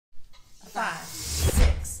5,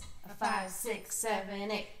 6, 5, 6,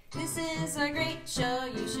 7, 8. This is a great show,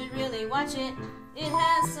 you should really watch it. It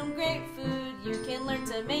has some great food, you can learn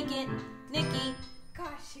to make it. Nikki.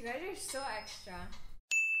 Gosh, you guys are so extra.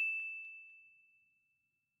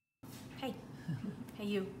 Hey. Hey,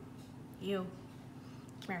 you. Come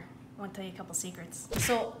here. I want to tell you a couple secrets.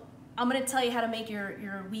 So, I'm going to tell you how to make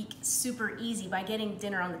your week super easy by getting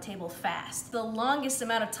dinner on the table fast. The longest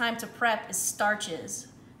amount of time to prep is starches.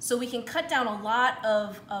 So we can cut down a lot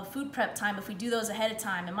of food prep time if we do those ahead of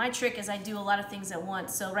time. And my trick is I do a lot of things at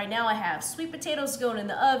once. So right now I have sweet potatoes going in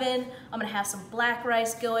the oven. I'm going to have some black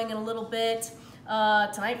rice going in a little bit.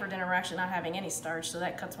 Tonight for dinner we're actually not having any starch, so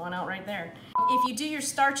that cuts one out right there. If you do your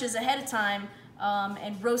starches ahead of time,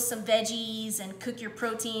 and roast some veggies and cook your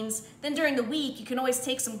proteins. Then during the week, you can always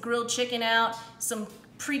take some grilled chicken out, some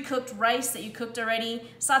pre-cooked rice that you cooked already,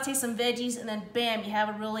 saute some veggies, and then bam, you have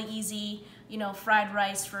a really easy, fried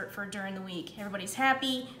rice for during the week. Everybody's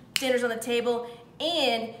happy, dinner's on the table,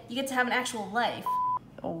 and you get to have an actual life.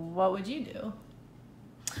 What would you do?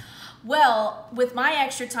 Well, with my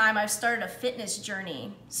extra time, I've started a fitness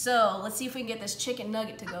journey. So let's see if we can get this chicken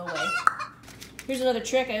nugget to go away. Here's another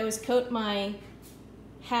trick. I always coat my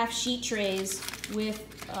half sheet trays with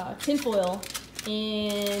tinfoil,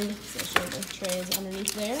 and so I'll show the trays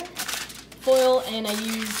underneath there. Foil, and I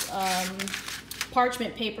use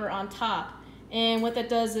parchment paper on top. And what that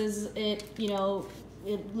does is it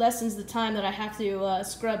lessens the time that I have to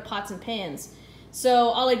scrub pots and pans. So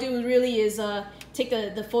all I do really is take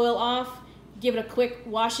the foil off, give it a quick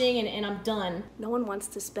washing, and I'm done. No one wants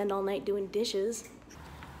to spend all night doing dishes.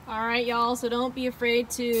 All right, y'all, so don't be afraid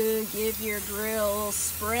to give your grill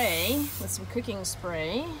spray with some cooking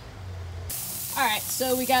spray. All right,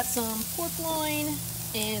 so we got some pork loin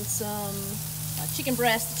and some chicken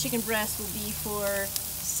breast. The chicken breast will be for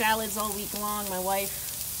salads all week long. My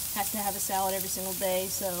wife has to have a salad every single day,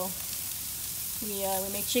 so we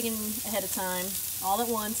make chicken ahead of time, all at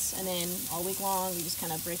once, and then all week long we just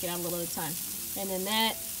kind of break it out a little at a time. And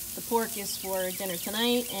then the pork is for dinner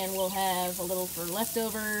tonight, and we'll have a little for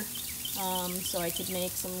leftover, so I could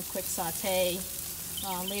make some quick saute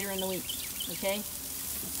later in the week, okay?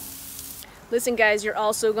 Listen guys, you're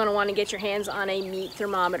also going to want to get your hands on a meat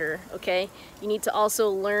thermometer, okay? You need to also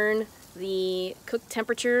learn the cook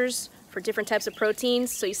temperatures for different types of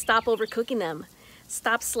proteins, so you stop overcooking them.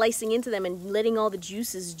 Stop slicing into them and letting all the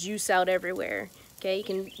juices juice out everywhere, okay? You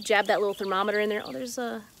can jab that little thermometer in there. Oh, there's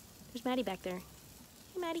Maddie back there.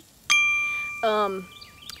 Hey, Maddie.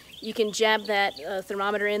 You can jab that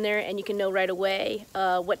thermometer in there, and you can know right away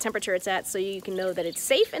what temperature it's at, so you can know that it's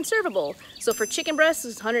safe and servable. So for chicken breast,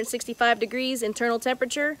 it's 165 degrees internal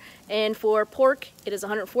temperature, and for pork, it is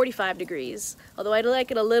 145 degrees. Although I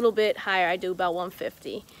like it a little bit higher, I do about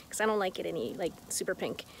 150, because I don't like it any super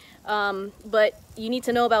pink. But you need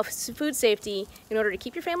to know about food safety in order to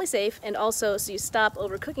keep your family safe, and also so you stop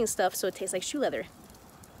overcooking stuff so it tastes like shoe leather.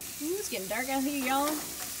 Ooh, it's getting dark out here, y'all.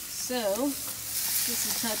 So this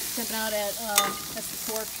is temping out at that's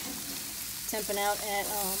the pork temping out at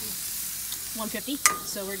 150.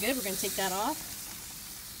 So we're good. We're gonna take that off.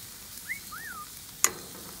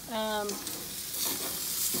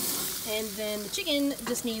 And then the chicken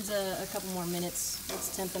just needs a couple more minutes.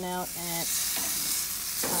 It's temping out at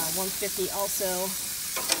 150 also.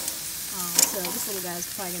 So this little guy's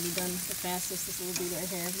probably going to be done the fastest. This little dude right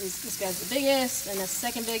here. This guy's the biggest, and the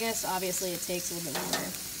second biggest. Obviously, it takes a little bit longer.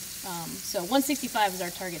 So 165 is our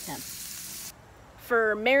target temp.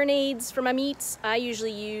 For marinades for my meats, I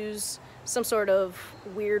usually use some sort of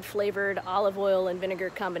weird flavored olive oil and vinegar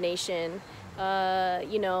combination.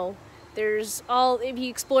 There's if you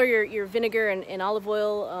explore your vinegar and olive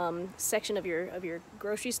oil section of your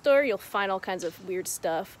grocery store, you'll find all kinds of weird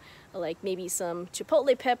stuff, like maybe some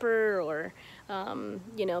chipotle pepper or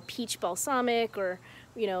peach balsamic, or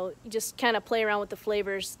you just kind of play around with the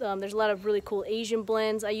flavors. There's a lot of really cool Asian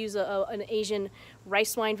blends. I use an Asian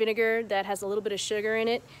rice wine vinegar that has a little bit of sugar in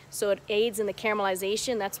it, so it aids in the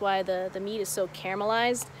caramelization. That's why the meat is so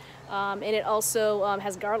caramelized, and it also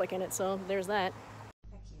has garlic in it, so there's that.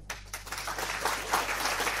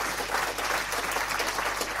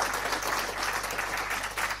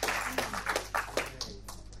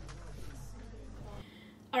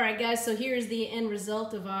 Alright guys, so here's the end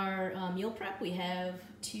result of our meal prep. We have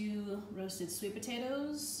 2 roasted sweet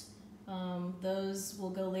potatoes. Those will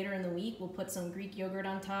go later in the week. We'll put some Greek yogurt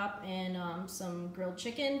on top and some grilled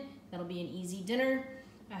chicken. That'll be an easy dinner.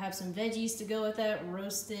 I have some veggies to go with that.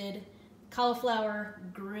 Roasted cauliflower,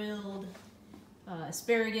 grilled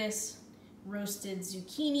asparagus, roasted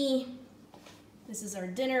zucchini. This is our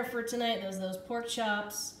dinner for tonight. Those pork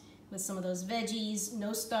chops. with some of those veggies,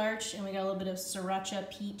 no starch, and we got a little bit of sriracha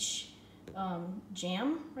peach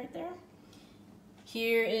jam right there.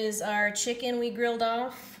 Here is our chicken we grilled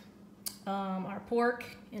off, our pork,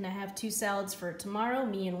 and I have 2 salads for tomorrow,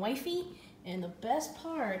 me and wifey. And the best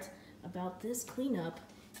part about this cleanup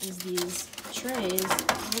is these trays.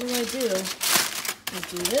 What do? I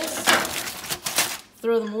do this,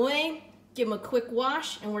 throw them away, give them a quick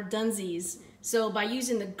wash, and we're donesies. So by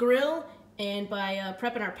using the grill and by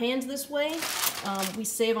prepping our pans this way, we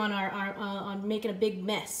save on on making a big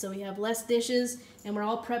mess. So we have less dishes, and we're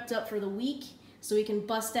all prepped up for the week. So we can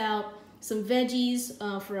bust out some veggies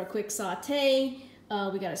for a quick saute.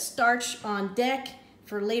 We got a starch on deck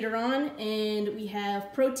for later on, and we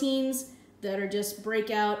have proteins that are just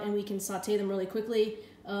breakout, and we can saute them really quickly,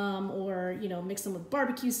 or mix them with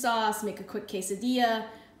barbecue sauce, make a quick quesadilla.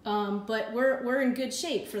 But we're in good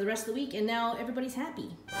shape for the rest of the week, and now everybody's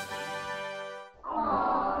happy.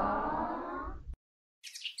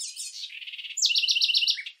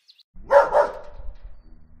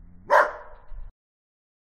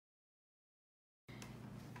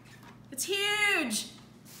 It's huge!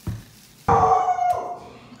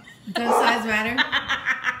 Does size matter?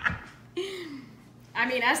 I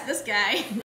mean, ask this guy.